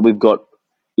 yeah, we've got,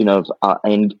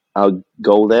 our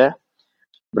goal there.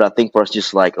 But I think for us,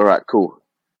 just like, all right, cool.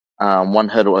 One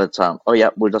hurdle at a time. Oh yeah,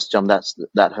 we'll just jump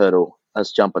that hurdle.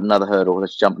 Let's jump another hurdle.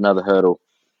 Let's jump another hurdle.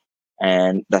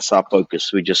 And that's our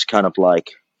focus. We just kind of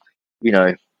like, you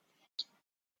know,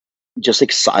 just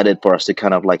excited for us to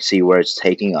kind of like see where it's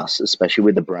taking us, especially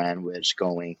with the brand, where it's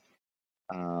going.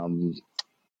 Um,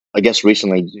 I guess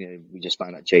recently, we just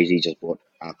found out Jay-Z just bought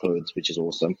our clothes, which is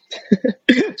awesome.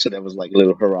 So that was like a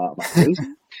little hurrah. I'm like, Jay-Z?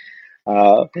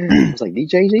 I was like,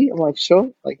 Jay-Z? I'm like,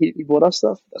 sure. Like, he bought us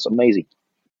stuff? That's amazing.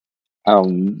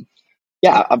 Um,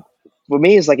 yeah, for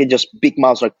me, it's like it just big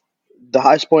miles. Like, the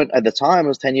highest point at the time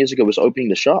was 10 years ago was opening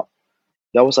the shop.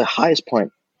 That was the highest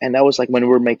point. And that was like when we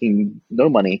were making no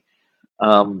money.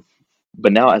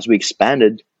 But now as we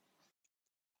expanded,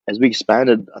 I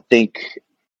think,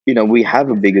 we have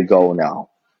a bigger goal now.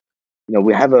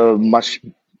 We have a much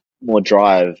more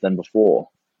drive than before.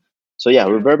 So yeah,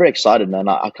 we're very, very excited, man.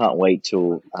 I can't wait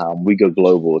till we go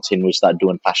global. Till we start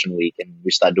doing Fashion Week and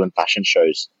we start doing fashion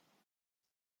shows.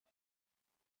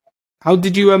 How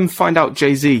did you find out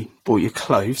Jay-Z bought your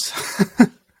clothes?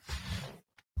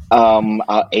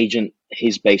 Our agent,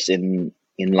 he's based in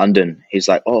London. He's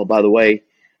like, oh, by the way,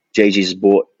 Jay-Z's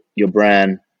bought your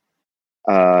brand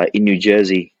in New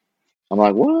Jersey. I'm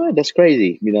like, what? That's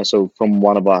crazy. So from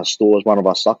one of our stores, one of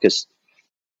our stockers,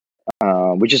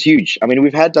 which is huge. I mean,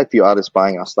 we've had like the artists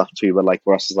buying our stuff too, but like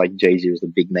for us, it's like Jay-Z was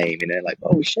the big name, like,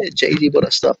 oh shit, Jay-Z bought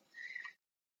our stuff.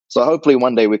 So hopefully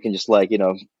one day we can just like,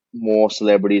 more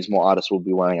celebrities, more artists will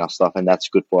be wearing our stuff, and that's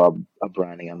good for our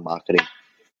branding and marketing.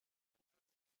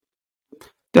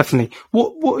 Definitely.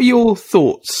 What are your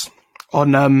thoughts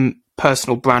on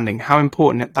personal branding? How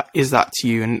important is that to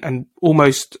you, and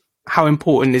almost how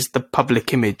important is the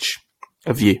public image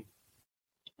of you?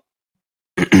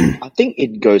 I think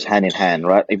it goes hand in hand,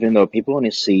 right? Even though people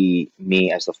only see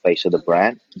me as the face of the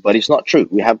brand, but it's not true.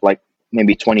 We have like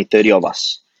maybe 20, 30 of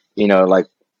us, like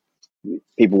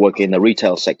people working in the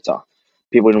retail sector,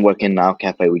 people didn't work in our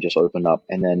cafe we just opened up,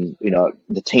 and then,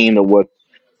 the team that work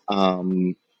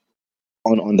um,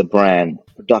 on the brand,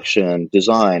 production,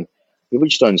 design. People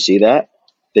just don't see that.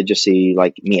 They just see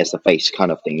like me as the face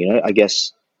kind of thing, I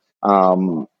guess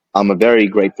I'm a very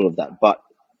grateful of that. But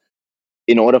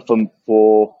in order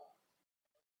for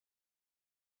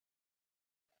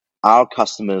our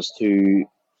customers to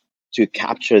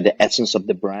capture the essence of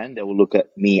the brand, they will look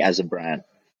at me as a brand.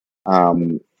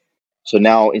 Um, so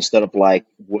now instead of like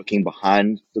working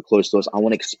behind the closed doors, I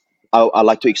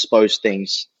like to expose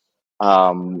things.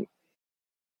 Um,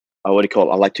 what do you call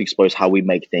it? I like to expose how we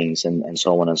make things and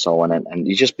so on and so on, and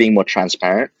it's just being more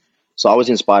transparent. So I was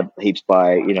inspired heaps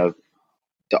by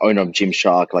the owner of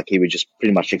Gymshark. Like he was just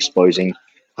pretty much exposing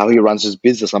how he runs his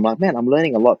business. I'm like, man, I'm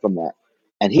learning a lot from that,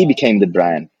 and he became the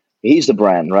brand. He's the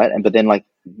brand, right? But then like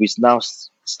we now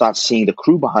start seeing the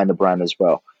crew behind the brand as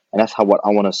well, and that's what I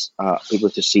want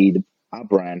people to see our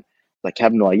brand. Like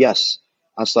Cab Noir, yes,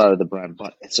 I started the brand,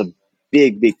 but it's a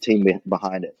big team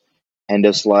behind it, and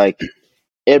it's like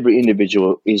every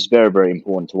individual is very, very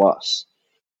important to us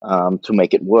to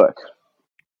make it work.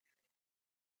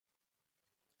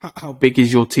 How big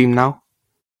is your team now?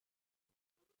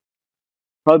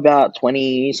 Probably about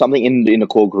 20 something in the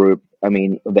core group. I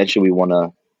mean, eventually we want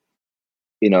to,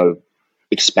 you know,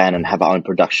 expand and have our own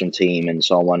production team and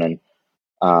so on,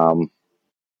 um,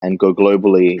 and go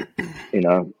globally. You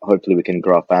know, hopefully we can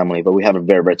grow our family. But we have a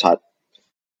very, very tight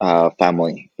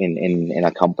family in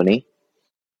our company,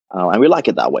 and we like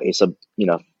it that way. It's a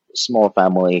small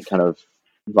family kind of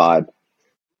vibe.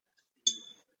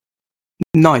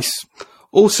 Nice.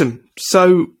 Awesome.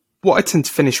 So what I tend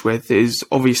to finish with is,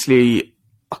 obviously,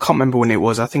 I can't remember when it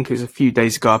was. I think it was a few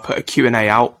days ago. I put a Q&A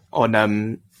out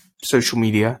on social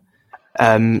media.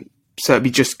 So it'd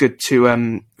be just good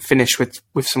to finish with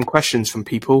some questions from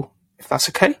people, if that's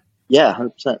okay. Yeah,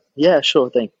 100%. Yeah, sure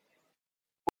thing.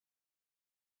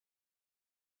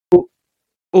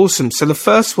 Awesome. So the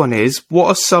first one is, what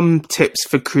are some tips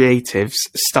for creatives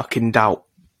stuck in doubt?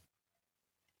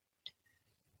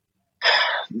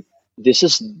 This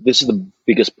is the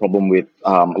biggest problem with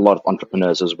a lot of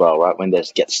entrepreneurs as well, right? When they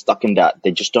get stuck in that,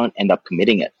 they just don't end up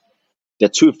committing it. They're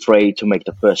too afraid to make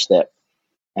the first step.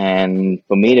 And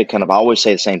for me to I always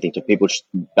say the same thing to people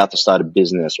about to start a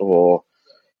business, or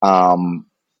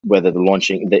whether they're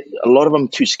launching. A lot of them are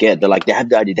too scared. They're like, they have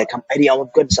the idea. They come, Eddie,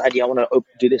 I've got this idea. I want to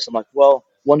do this. I'm like, well,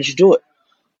 why don't you do it?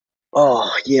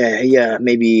 Oh, yeah,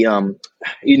 maybe,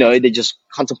 they just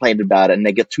contemplate about it and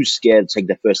they get too scared to take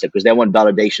the first step because they want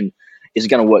validation. Is it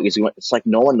going to work? It's like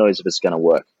no one knows if it's going to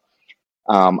work.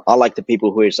 I like the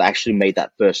people who has actually made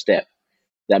that first step,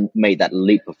 that made that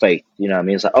leap of faith. You know what I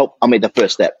mean? It's like, oh, I made the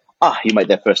first step. You made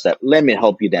that first step. Let me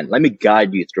help you then. Let me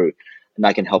guide you through, and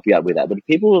I can help you out with that. But if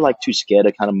people are like too scared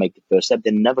to kind of make the first step,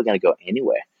 they're never going to go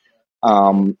anywhere.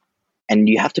 And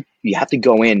you have to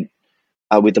go in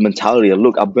with the mentality of,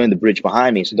 look, I've burned the bridge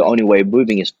behind me, so the only way of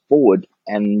moving is forward.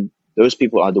 And those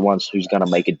people are the ones who's going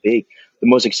to make it big. The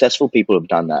most successful people have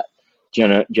done that. Do you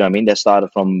know what I mean? They started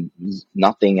from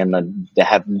nothing and they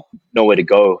have nowhere to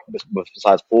go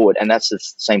besides forward. And that's the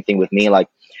same thing with me. Like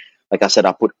I said,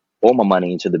 I put all my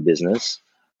money into the business,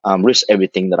 risk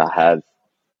everything that I have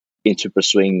into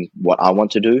pursuing what I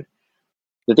want to do.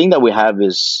 The thing that we have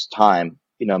is time.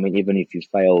 You know, I mean, even if you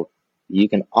fail, you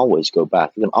can always go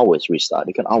back. You can always restart.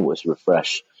 You can always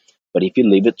refresh. But if you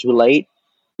leave it too late,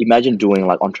 imagine doing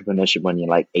like entrepreneurship when you're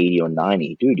like 80 or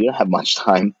 90. Dude, you don't have much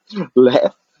time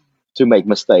left to make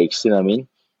mistakes. You know what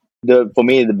I mean? For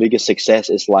me, the biggest success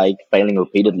is like failing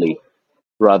repeatedly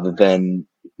rather than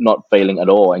not failing at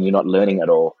all and you're not learning at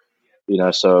all.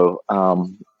 So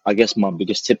I guess my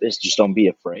biggest tip is just don't be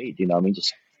afraid. You know what I mean?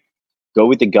 Just go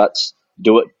with the guts,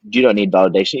 do it. You don't need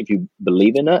validation. If you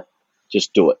believe in it,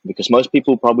 just do it. Because most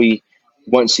people probably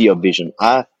won't see your vision.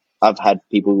 I've had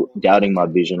people doubting my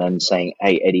vision and saying,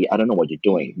 "Hey, Eddie, I don't know what you're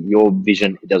doing. Your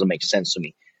vision, it doesn't make sense to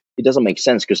me." It doesn't make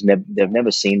sense because they've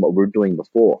never seen what we're doing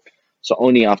before. So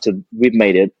only after we've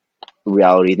made it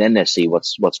reality, then they see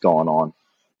what's going on.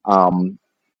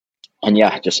 And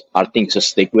yeah, I think just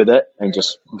stick with it and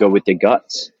just go with your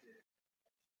guts.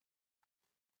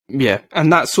 Yeah,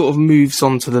 and that sort of moves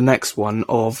on to the next one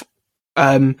of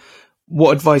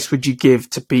what advice would you give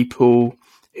to people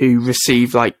who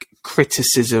receive like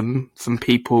criticism from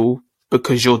people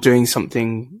because you're doing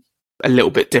something a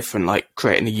little bit different, like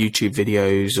creating a YouTube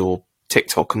videos or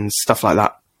TikTok and stuff like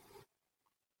that?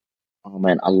 Oh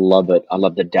man, I love it. I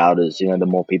love the doubters. The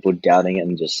more people doubting it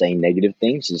and just saying negative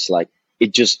things, it's like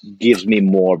it just gives me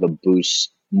more of a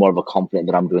boost, more of a confidence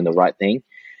that I'm doing the right thing.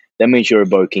 That means you're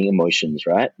evoking emotions,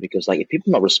 right? Because like if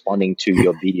people are not responding to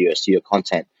your videos, to your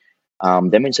content,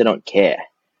 that means they don't care.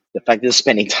 The fact that they're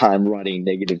spending time writing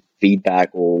negative feedback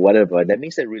or whatever, that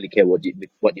means they really care what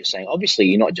you're saying. Obviously,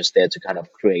 you're not just there to kind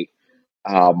of create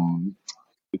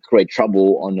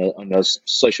trouble on a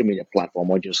social media platform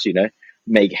or just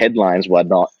make headlines,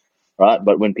 whatnot, right?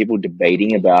 But when people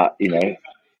debating about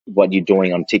what you're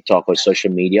doing on TikTok or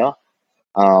social media,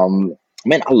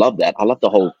 man, I love that. I love the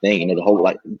whole thing. The whole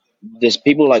like, there's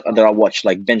people like that I watch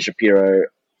like Ben Shapiro.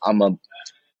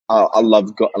 I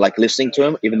love like listening to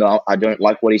him, even though I don't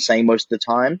like what he's saying most of the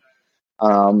time.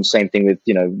 Same thing with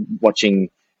watching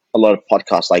a lot of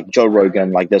podcasts like Joe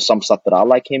Rogan. Like there's some stuff that I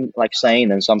like him like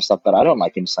saying, and some stuff that I don't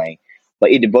like him saying.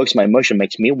 But it evokes my emotion,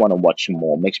 makes me want to watch him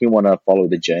more, makes me want to follow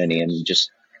the journey, and just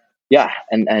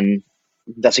and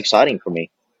that's exciting for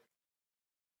me.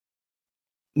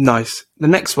 Nice. The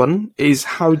next one is,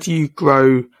 how do you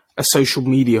grow a social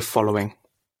media following?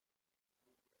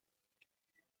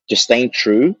 Just staying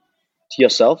true to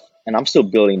yourself, and I'm still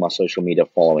building my social media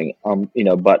following.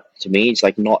 But to me, it's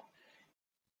like not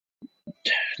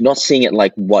not seeing it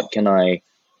like what can I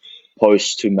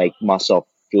post to make myself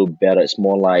feel better. It's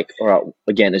more like, all right,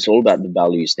 again, it's all about the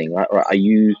values thing, right? Or are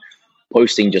you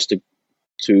posting just to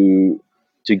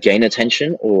to gain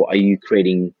attention, or are you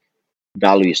creating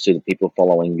values to the people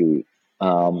following you?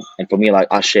 And for me, like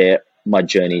I share my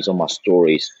journeys on my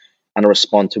stories, and I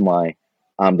respond to my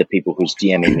the people who's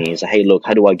DMing me and say, hey, look,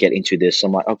 how do I get into this?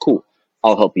 I'm like, oh, cool,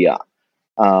 I'll help you out.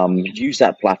 Use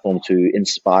that platform to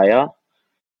inspire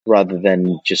rather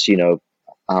than just a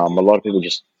lot of people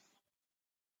just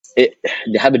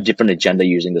they have a different agenda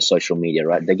using the social media,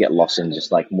 right? They get lost in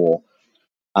just like more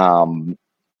um,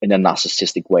 in a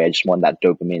narcissistic way. I just want that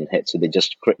dopamine hit. So they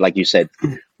just, like you said,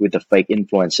 with the fake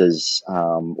influencers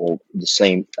or the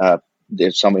same,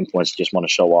 there's some influencers just want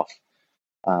to show off.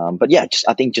 But yeah,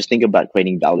 I think just think about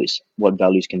creating values. What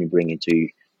values can you bring into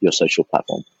your social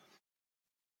platform?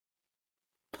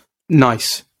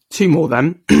 Nice. Two more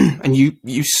then. And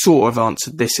you sort of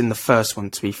answered this in the first one,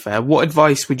 to be fair. What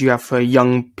advice would you have for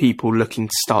young people looking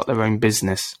to start their own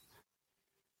business?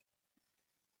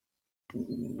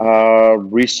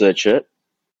 Research it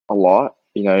a lot.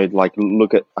 Like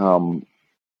if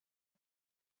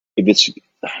it's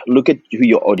look at who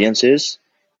your audience is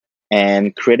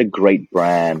and create a great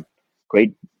brand.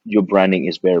 Your branding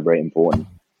is very, very important.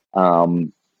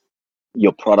 Um,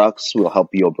 your products will help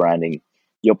your branding.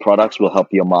 Your products will help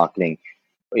your marketing.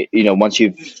 Once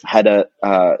you've had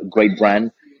a great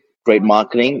brand, great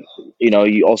marketing,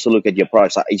 you also look at your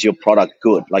products. Like, is your product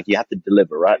good? Like you have to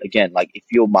deliver, right? Again, like if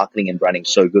your marketing and branding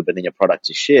is so good, but then your product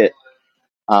is shit,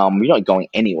 you're not going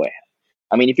anywhere.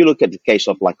 I mean, if you look at the case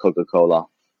of like Coca-Cola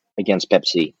against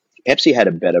Pepsi, Pepsi had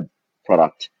a better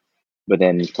product, but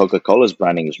then Coca-Cola's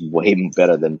branding is way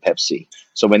better than Pepsi.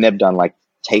 So when they've done like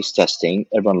taste testing,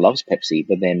 everyone loves Pepsi,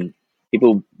 but then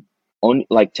people only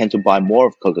like tend to buy more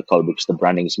of Coca-Cola because the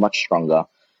branding is much stronger.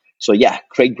 So yeah,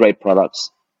 create great products,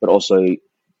 but also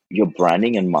your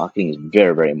branding and marketing is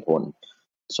very, very important.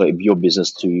 So if your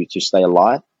business to stay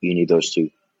alive, you need those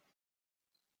two.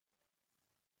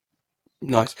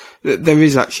 Nice. There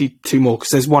is actually two more, because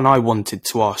there's one I wanted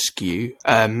to ask you.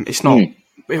 It's not, Mm.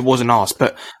 it wasn't asked,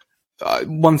 but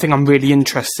one thing I'm really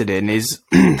interested in is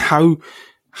how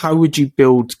would you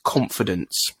build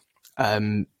confidence?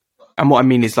 And what I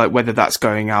mean is like whether that's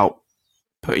going out,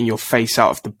 putting your face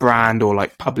out of the brand, or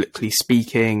like publicly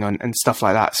speaking and stuff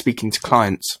like that, speaking to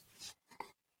clients.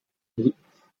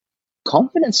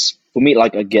 Confidence for me,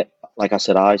 like I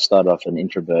said, I started off an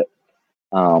introvert.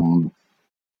 Um,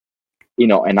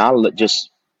 and just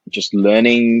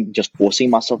learning, just forcing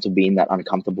myself to be in that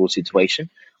uncomfortable situation,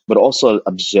 but also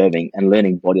observing and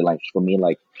learning body language. For me,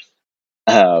 like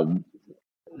um,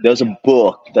 there's a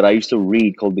book that I used to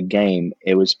read called The Game.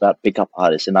 It was about pickup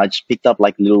artists, and I just picked up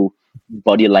like little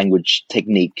body language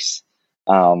techniques.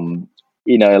 And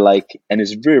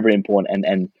it's very, very important.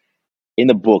 And in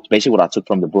the book, basically what I took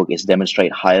from the book is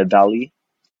demonstrate higher value.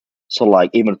 So like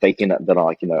even faking that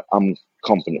like, I'm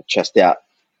confident, chest out.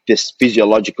 This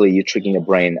physiologically, you're tricking your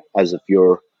brain as if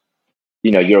you're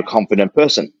a confident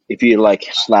person. If you're like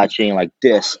slouching like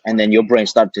this, and then your brain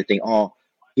starts to think, oh,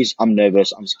 I'm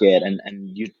nervous, I'm scared, and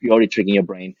you're already tricking your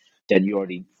brain that you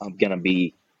already gonna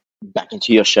be back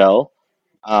into your shell.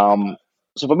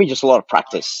 So for me, just a lot of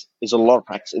practice. There's a lot of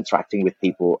practice interacting with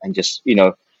people and just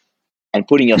and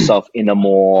putting yourself in a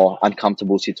more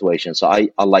uncomfortable situation. So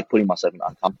I like putting myself in an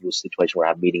uncomfortable situation where I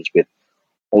have meetings with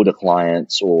older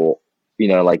clients or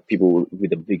like people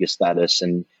with a bigger status,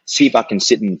 and see if I can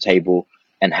sit in the table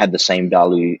and have the same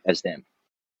value as them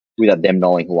without them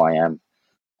knowing who I am.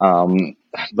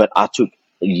 But I took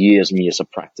years and years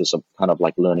of practice of kind of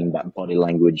like learning that body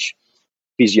language,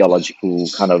 physiological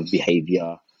kind of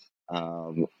behavior,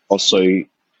 also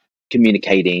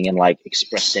communicating and like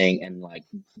expressing and like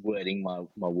wording my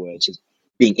words, just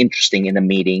being interesting in a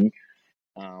meeting,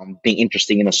 being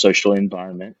interesting in a social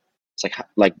environment. It's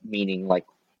like meaning like,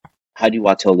 how do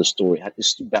I tell the story?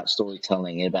 It's about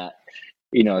storytelling, about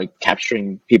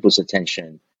capturing people's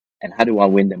attention, and how do I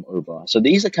win them over? So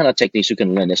these are kind of techniques you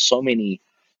can learn. There's so many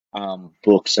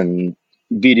books and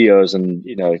videos and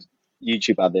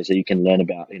YouTube out there that you can learn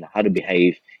about how to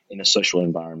behave in a social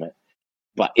environment.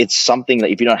 But it's something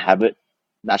that if you don't have it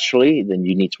naturally, then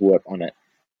you need to work on it.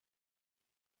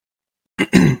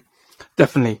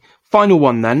 Definitely. Final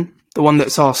one then, the one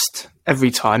that's asked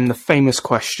every time, the famous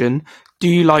question: do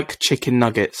you like chicken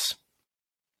nuggets?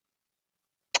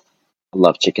 I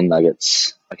love chicken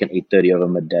nuggets. I can eat 30 of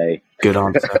them a day. Good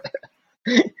answer.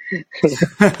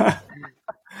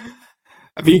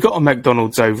 Have you got a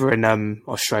McDonald's over in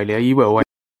Australia? You will. Won't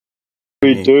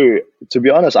We you? do. To be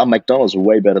honest, our McDonald's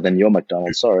way better than your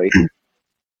McDonald's. Sorry.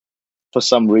 For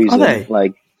some Are reason, they?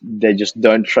 like they just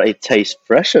don't taste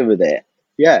fresh over there.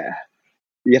 Yeah,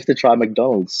 you have to try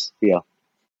McDonald's here.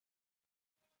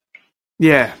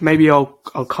 Yeah, maybe I'll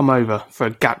come over for a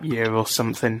gap year or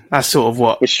something. That's sort of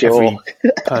what For sure. every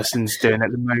person's doing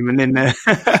at the moment, isn't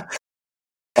it?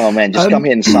 Oh man, just come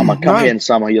here in summer. Come here in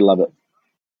summer, you'll love it.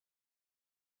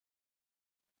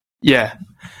 Yeah.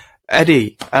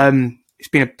 Eddie, it's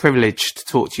been a privilege to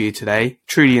talk to you today.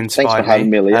 Truly inspired me. Thanks for having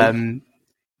me, Liam.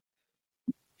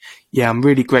 Yeah, I'm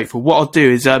really grateful. What I'll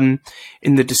do is in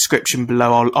the description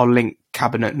below, I'll link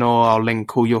Cabinet Noir, I'll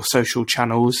link all your social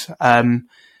channels.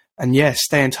 And yeah,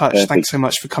 stay in touch. Perfect. Thanks so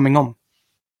much for coming on.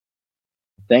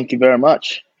 Thank you very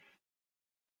much.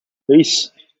 Peace.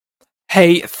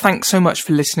 Hey, thanks so much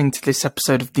for listening to this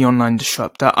episode of The Online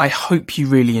Disruptor. I hope you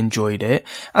really enjoyed it.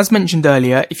 As mentioned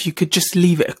earlier, if you could just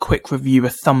leave it a quick review, a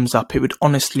thumbs up, it would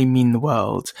honestly mean the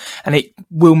world. And it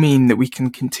will mean that we can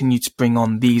continue to bring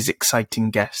on these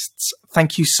exciting guests.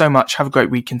 Thank you so much. Have a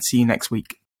great week and see you next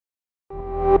week.